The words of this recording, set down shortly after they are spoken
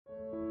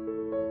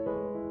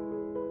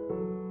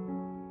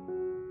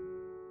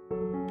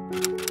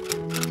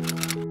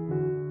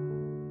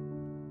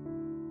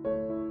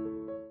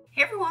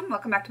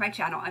welcome back to my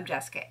channel. I'm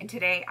Jessica, and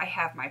today I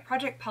have my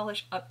project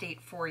polish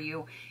update for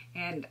you,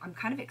 and I'm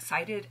kind of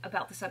excited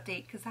about this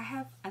update because I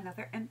have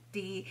another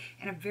empty,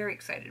 and I'm very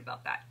excited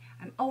about that.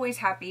 I'm always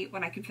happy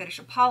when I can finish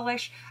a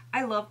polish.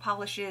 I love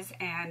polishes,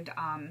 and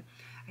I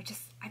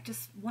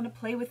just want to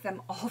play with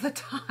them all the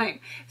time.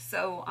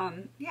 So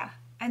yeah,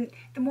 and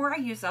the more I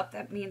use up,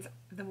 that means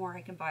the more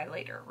I can buy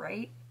later,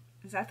 right?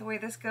 Is that the way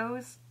this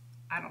goes?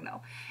 I don't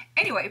know.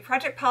 Anyway,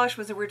 Project Polish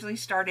was originally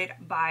started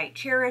by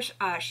Cherries.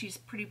 She's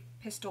Pretty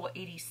Pistol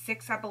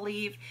 86, I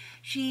believe.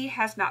 She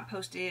has not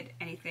posted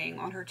anything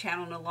on her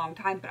channel in a long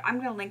time, but I'm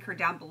going to link her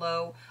down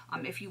below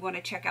if you want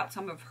to check out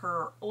some of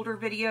her older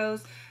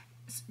videos.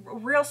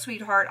 Real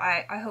sweetheart.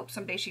 I hope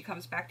someday she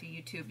comes back to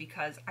YouTube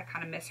because I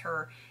kind of miss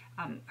her,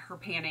 her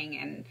panning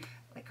and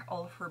like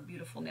all of her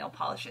beautiful nail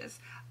polishes.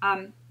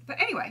 But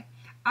anyway,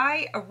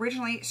 I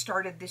originally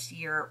started this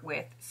year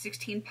with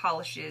 16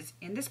 polishes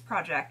in this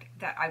project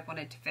that I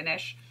wanted to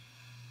finish,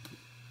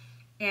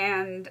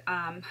 and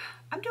I'm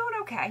doing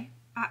okay.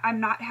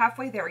 I'm not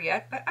halfway there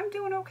yet, but I'm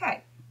doing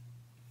okay.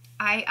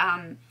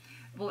 I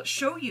will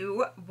show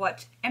you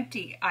what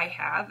empty I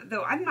have,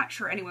 though I'm not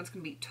sure anyone's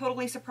going to be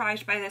totally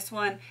surprised by this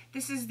one.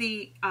 This is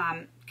the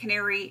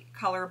Canary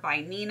color by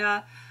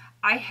Nina.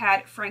 I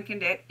had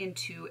frankened it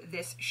into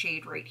this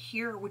shade right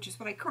here, which is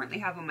what I currently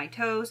have on my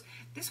toes.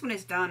 This one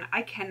is done.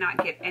 I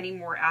cannot get any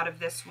more out of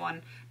this one.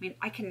 I mean,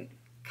 I can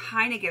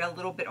kind of get a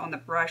little bit on the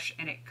brush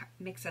and it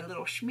makes a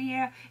little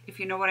schmear, if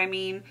you know what I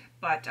mean,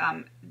 but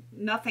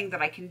nothing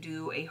that I can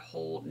do a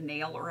whole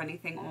nail or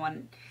anything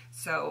on.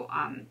 So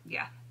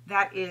yeah,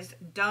 that is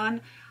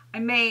done. I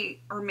may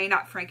or may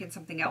not franken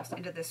something else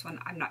into this one.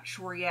 I'm not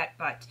sure yet,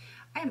 but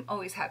I am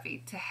always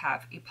happy to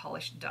have a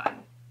polish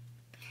done.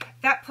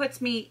 That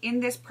puts me in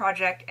this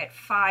project at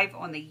 5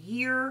 on the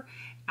year.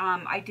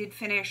 I did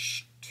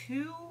finish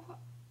two,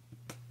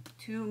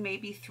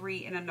 maybe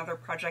 3 in another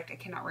project. I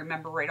cannot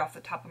remember right off the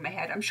top of my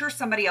head. I'm sure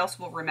somebody else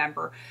will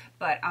remember,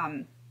 but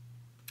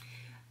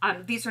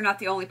these are not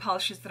the only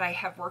polishes that I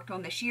have worked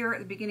on this year.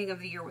 The beginning of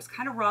the year was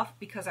kind of rough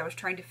because I was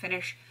trying to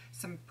finish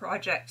some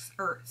projects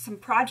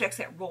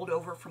that rolled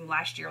over from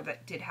last year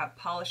that did have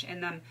polish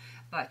in them,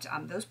 but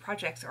those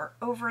projects are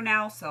over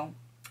now, so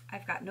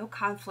I've got no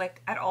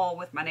conflict at all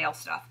with my nail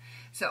stuff.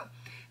 So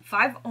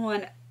 5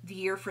 on the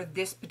year for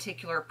this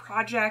particular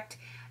project,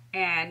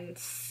 and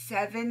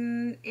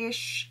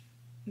 7-ish,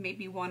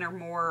 maybe 1 or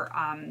more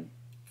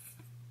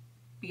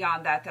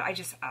beyond that I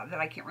just that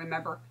I can't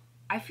remember.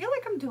 I feel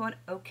like I'm doing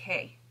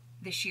okay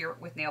this year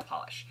with nail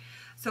polish.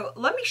 So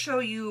let me show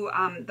you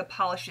the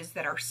polishes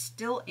that are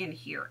still in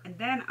here, and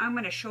then I'm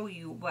going to show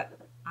you what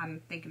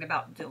I'm thinking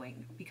about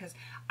doing, because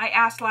I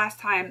asked last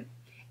time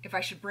if I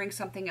should bring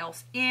something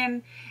else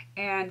in,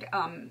 and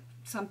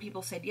some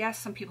people said yes,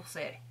 some people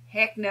said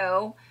heck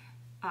no.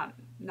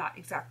 Not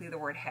exactly the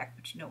word heck,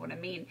 but you know what I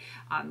mean.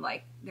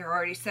 Like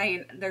they're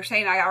saying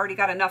I already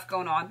got enough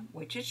going on,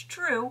 which is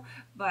true,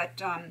 but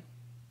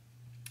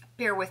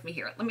bear with me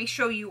here. Let me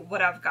show you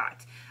what I've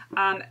got.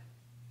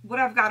 What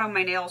I've got on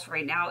my nails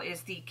right now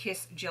is the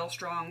Kiss Gel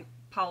Strong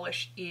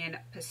polish in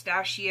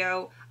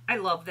Pistachio. I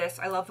love this.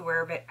 I love the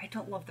wear of it. I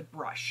don't love the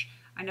brush.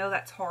 I know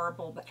that's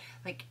horrible, but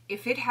like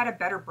if it had a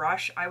better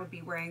brush, I would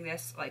be wearing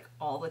this like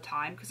all the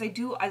time, because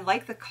I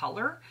like the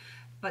color,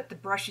 but the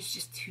brush is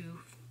just too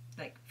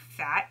like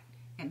fat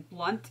and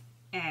blunt,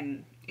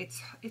 and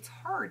it's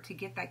hard to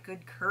get that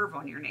good curve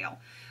on your nail.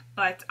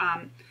 But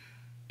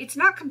it's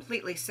not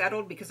completely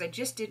settled because I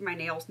just did my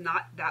nails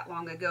not that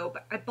long ago,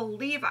 but I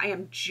believe I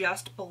am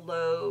just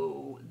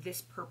below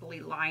this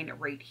purpley line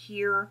right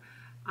here.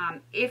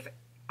 If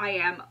I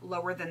am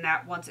lower than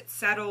that once it's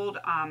settled,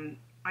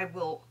 I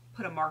will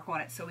put a mark on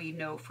it so we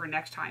know for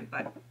next time,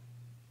 but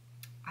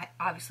I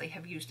obviously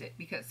have used it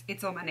because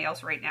it's on my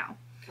nails right now.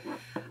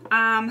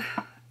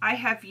 I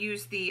have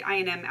used the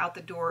I&M Out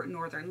the Door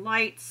Northern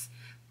Lights,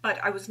 but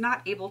I was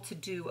not able to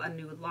do a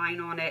new line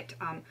on it.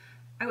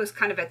 I was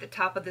kind of at the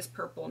top of this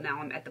purple,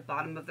 now I'm at the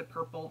bottom of the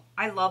purple.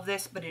 I love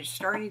this, but it's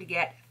starting to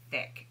get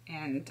thick,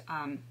 and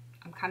I'm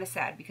kind of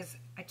sad because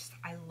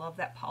I love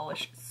that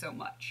polish so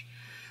much.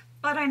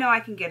 But I know I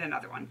can get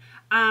another one.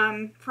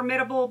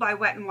 Formidable by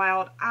Wet n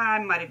Wild. I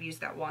might have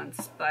used that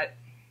once, but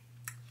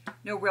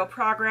no real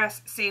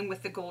progress. Same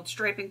with the gold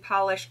striping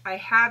polish. I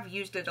have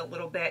used it a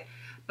little bit,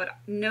 but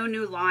no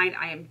new line.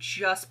 I am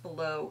just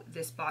below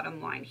this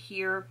bottom line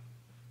here.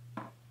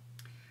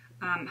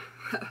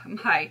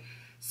 My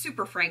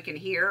Super Franken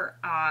here.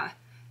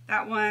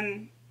 That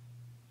one,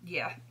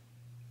 yeah.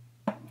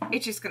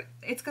 It's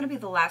gonna be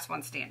the last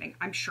one standing.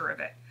 I'm sure of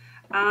it.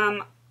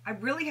 I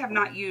really have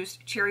not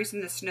used Cherries in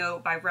the Snow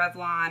by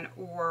Revlon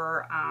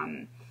or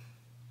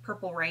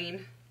Purple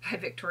Rain by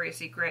Victoria's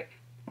Secret.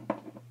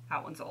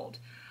 That one's old.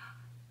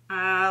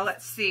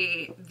 Let's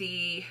see,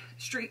 the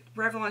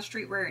Revlon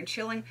Streetwear and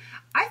Chilling.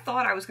 I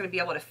thought I was going to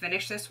be able to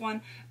finish this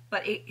one,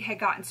 but it had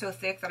gotten so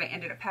thick that I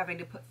ended up having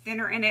to put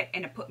thinner in it,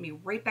 and it put me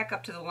right back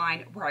up to the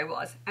line where I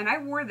was. And I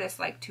wore this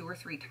like 2 or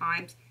 3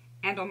 times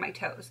and on my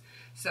toes.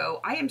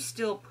 So I am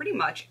still pretty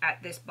much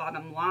at this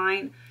bottom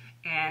line,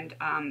 and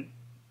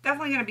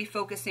definitely going to be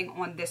focusing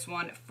on this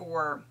one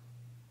for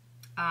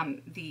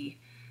the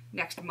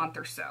next month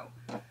or so.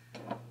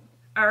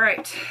 All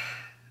right,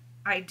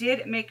 I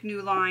did make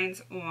new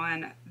lines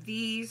on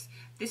these.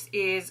 This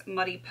is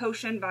Muddy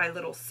Potion by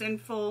Little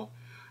Sinful.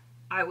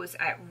 I was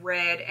at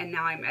red and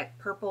now I'm at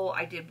purple.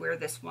 I did wear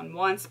this one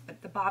once,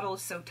 but the bottle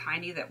is so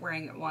tiny that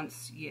wearing it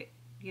once, you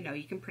know,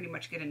 you can pretty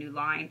much get a new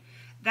line.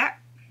 That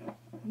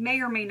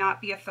may or may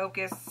not be a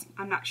focus.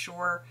 I'm not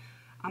sure.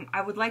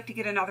 I would like to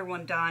get another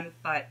one done,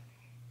 but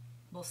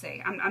we'll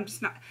see. I'm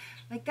just not,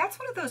 like, that's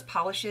one of those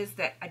polishes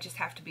that I just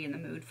have to be in the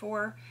mood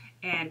for.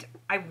 And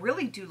I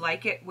really do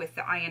like it with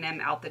the I&M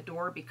out the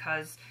door,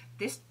 because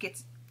this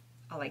gets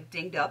like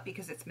dinged up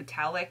because it's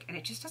metallic and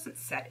it just doesn't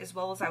set as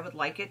well as I would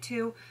like it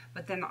to.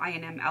 But then the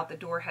I&M out the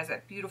door has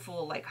that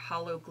beautiful like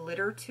hollow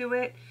glitter to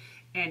it,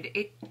 and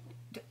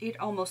it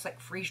almost like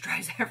freeze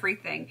dries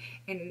everything,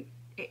 and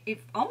it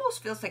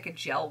almost feels like a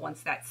gel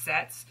once that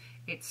sets.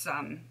 It's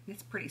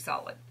pretty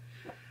solid.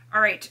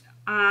 All right,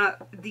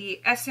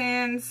 the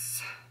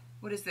Essence,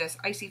 what is this?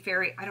 Icy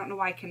Fairy. I don't know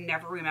why I can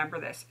never remember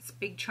this. It's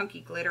big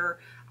chunky glitter.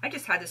 I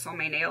just had this on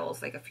my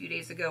nails like a few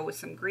days ago with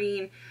some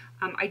green.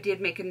 I did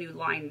make a new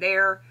line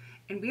there,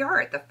 and we are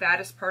at the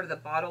fattest part of the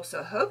bottle,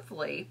 so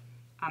hopefully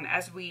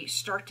as we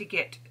start to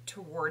get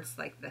towards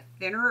like the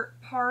thinner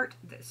part,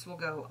 this will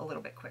go a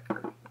little bit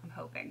quicker, I'm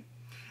hoping.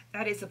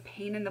 That is a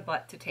pain in the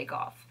butt to take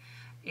off.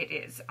 It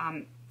is.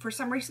 For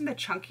some reason, the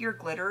chunkier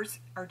glitters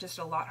are just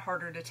a lot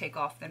harder to take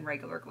off than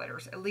regular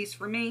glitters, at least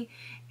for me,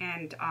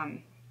 and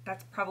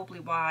that's probably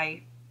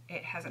why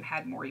it hasn't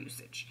had more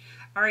usage.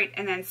 All right,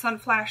 and then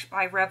Sunflash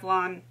by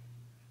Revlon.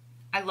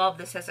 I love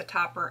this as a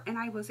topper, and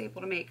I was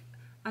able to make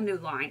a new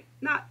line.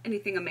 Not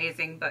anything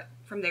amazing, but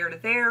from there to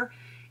there.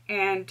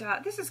 And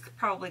this is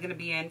probably going to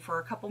be in for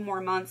a couple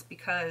more months,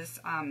 because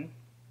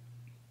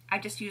I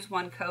just use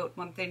one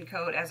thin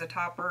coat as a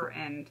topper,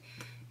 and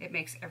it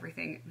makes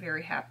everything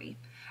very happy.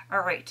 All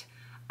right,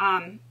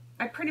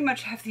 I pretty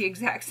much have the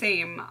exact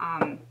same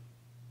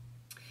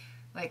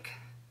like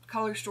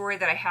color story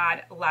that I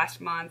had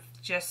last month,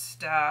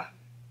 just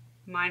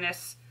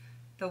minus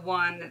the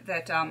one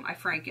that I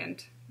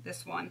frankened,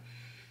 this one.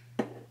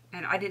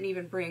 And I didn't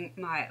even bring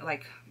my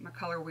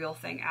color wheel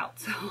thing out,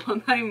 so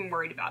I'm not even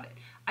worried about it.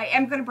 I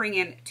am going to bring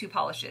in 2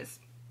 polishes.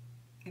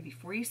 And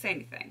before you say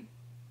anything,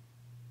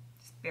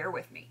 just bear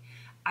with me.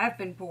 I've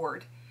been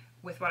bored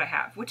with what I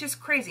have, which is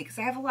crazy because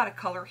I have a lot of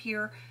color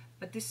here,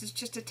 but this is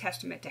just a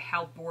testament to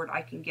how bored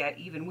I can get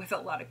even with a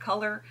lot of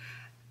color.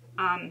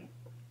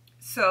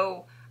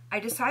 So I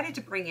decided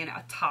to bring in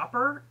a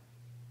topper.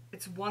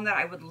 It's one that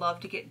I would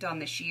love to get done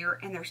this year,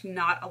 and there's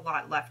not a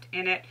lot left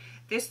in it.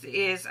 This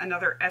is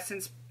another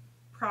Essence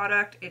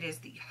product. It is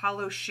the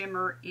Hollow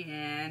Shimmer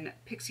in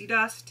Pixie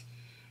Dust,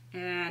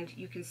 and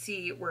you can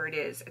see where it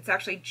is. It's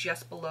actually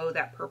just below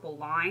that purple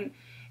line,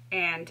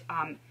 and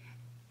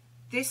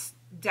this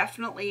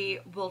definitely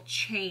will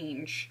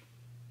change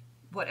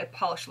what a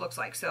polish looks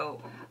like.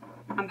 So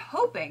I'm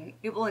hoping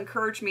it will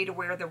encourage me to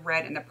wear the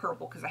red and the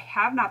purple, because I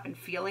have not been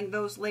feeling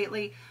those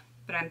lately,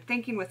 but I'm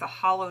thinking with a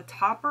hollow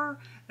topper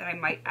that I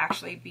might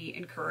actually be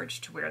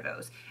encouraged to wear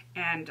those.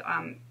 And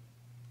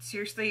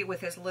seriously,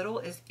 with as little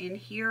as in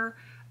here,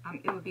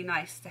 it would be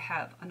nice to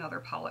have another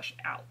polish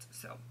out.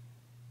 So,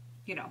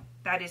 you know,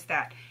 that is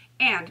that.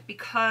 And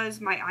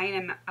because my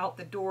I&M out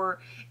the door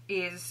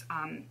is,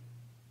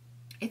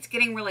 it's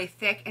getting really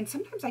thick, and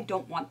sometimes I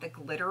don't want the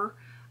glitter,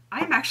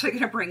 I'm actually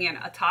going to bring in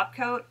a top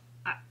coat.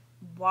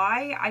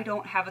 Why I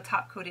don't have a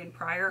top coat in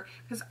prior,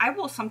 because I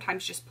will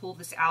sometimes just pull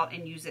this out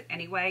and use it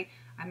anyway.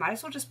 I might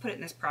as well just put it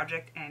in this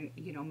project and,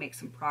 you know, make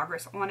some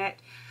progress on it.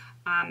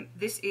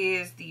 This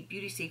is the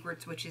Beauty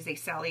Secrets, which is a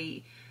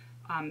Sally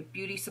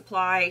Beauty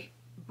Supply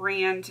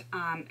brand,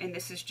 and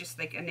this is just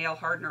like a nail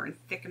hardener and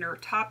thickener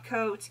top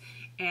coat,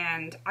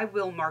 and I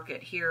will mark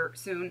it here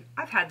soon.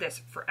 I've had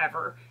this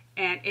forever,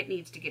 and it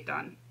needs to get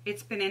done.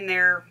 It's been in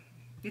there.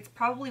 It's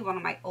probably one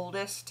of my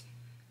oldest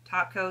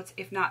top coats,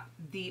 if not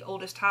the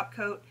oldest top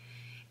coat,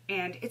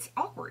 and it's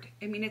awkward.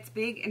 I mean, it's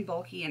big and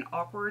bulky and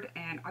awkward,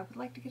 and I would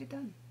like to get it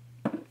done.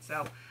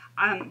 So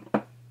I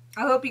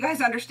hope you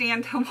guys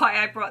understand why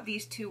I brought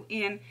these 2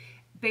 in,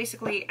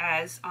 basically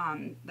as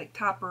like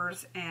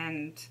toppers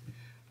and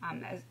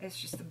as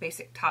just the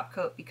basic top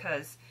coat,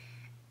 because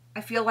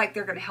I feel like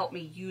they're going to help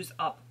me use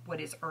up what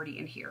is already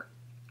in here.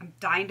 I'm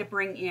dying to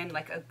bring in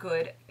like a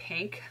good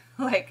pink,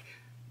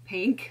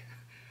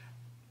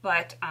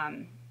 but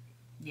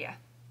yeah,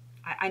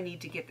 I need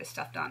to get this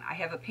stuff done. I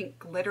have a pink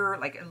glitter,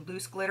 like a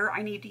loose glitter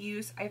I need to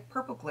use. I have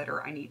purple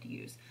glitter I need to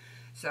use.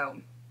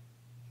 So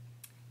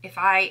if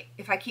I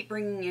keep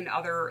bringing in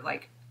other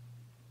like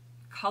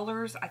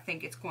colors, I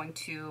think it's going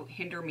to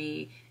hinder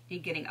me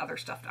in getting other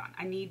stuff done.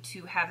 I need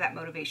to have that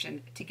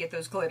motivation to get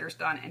those glitters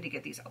done and to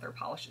get these other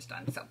polishes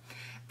done. So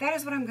that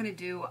is what I'm going to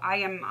do.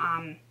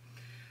 I'm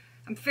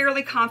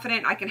fairly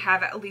confident I can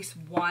have at least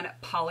 1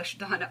 polish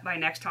done by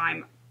next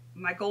time.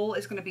 My goal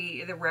is going to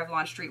be the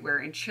Revlon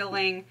Streetwear in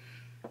Chilling,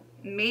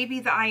 maybe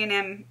the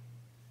I&M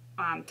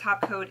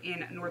top coat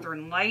in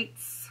Northern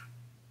Lights,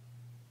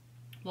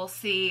 We'll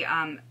see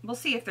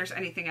if there's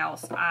anything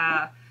else.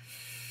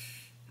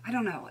 I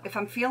don't know. If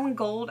I'm feeling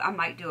gold, I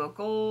might do a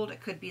gold.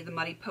 It could be the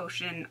Muddie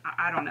Potion.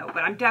 I don't know.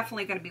 But I'm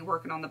definitely going to be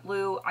working on the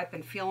blue. I've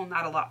been feeling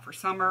that a lot for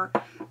summer.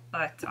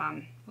 But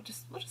we'll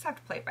just have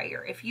to play it by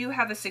ear. If you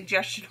have a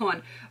suggestion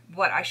on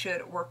what I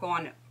should work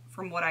on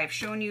from what I've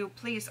shown you,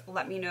 please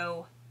let me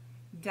know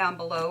down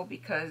below.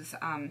 Because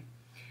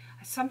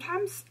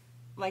sometimes,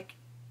 like,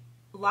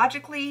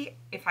 logically,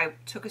 if I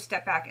took a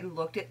step back and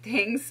looked at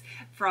things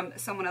from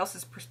someone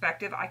else's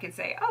perspective, I can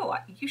say, oh,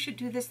 you should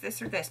do this, this,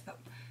 or this. But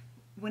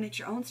when it's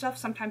your own stuff,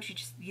 sometimes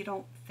you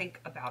don't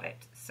think about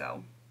it.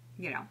 So,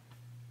 you know,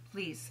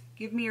 please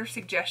give me your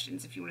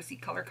suggestions if you want to see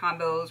color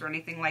combos or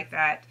anything like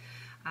that.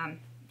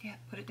 Yeah,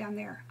 put it down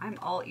there. I'm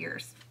all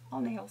ears,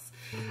 all nails.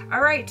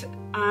 All right,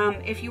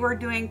 if you are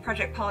doing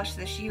project polish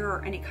this year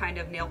or any kind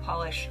of nail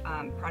polish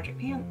project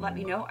pan, let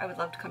me know. I would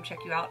love to come check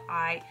you out.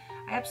 I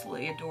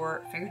absolutely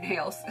adore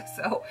fingernails,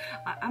 so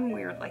I'm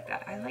weird like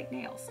that. I like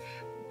nails.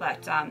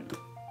 But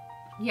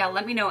yeah,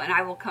 let me know and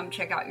I will come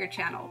check out your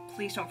channel.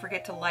 Please don't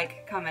forget to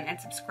like, comment, and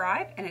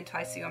subscribe. And until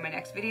I see you on my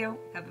next video,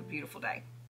 have a beautiful day.